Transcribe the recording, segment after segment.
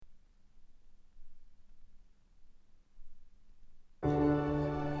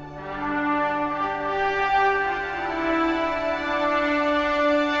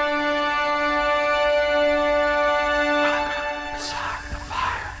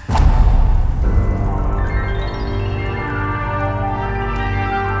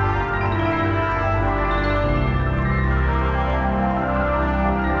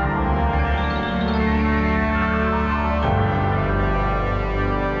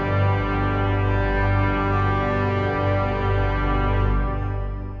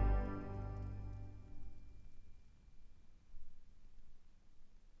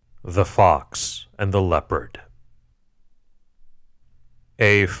The Fox and the Leopard.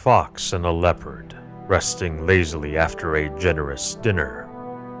 A fox and a leopard, resting lazily after a generous dinner,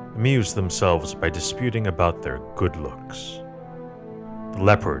 amused themselves by disputing about their good looks. The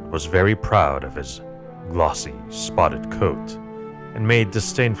leopard was very proud of his glossy, spotted coat, and made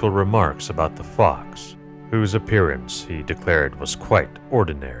disdainful remarks about the fox, whose appearance he declared was quite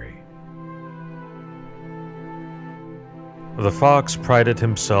ordinary. The fox prided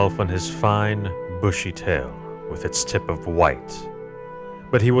himself on his fine, bushy tail with its tip of white,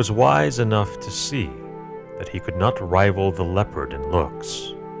 but he was wise enough to see that he could not rival the leopard in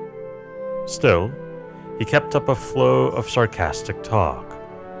looks. Still, he kept up a flow of sarcastic talk,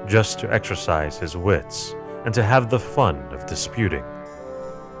 just to exercise his wits and to have the fun of disputing.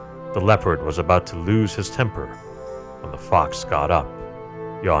 The leopard was about to lose his temper when the fox got up,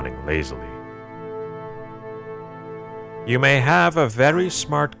 yawning lazily. "You may have a very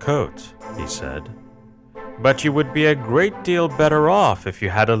smart coat," he said, "but you would be a great deal better off if you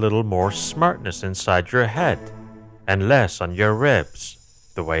had a little more smartness inside your head and less on your ribs,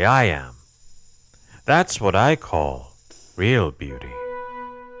 the way I am. That's what I call real beauty."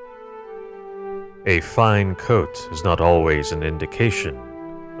 A fine coat is not always an indication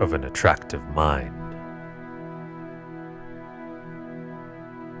of an attractive mind.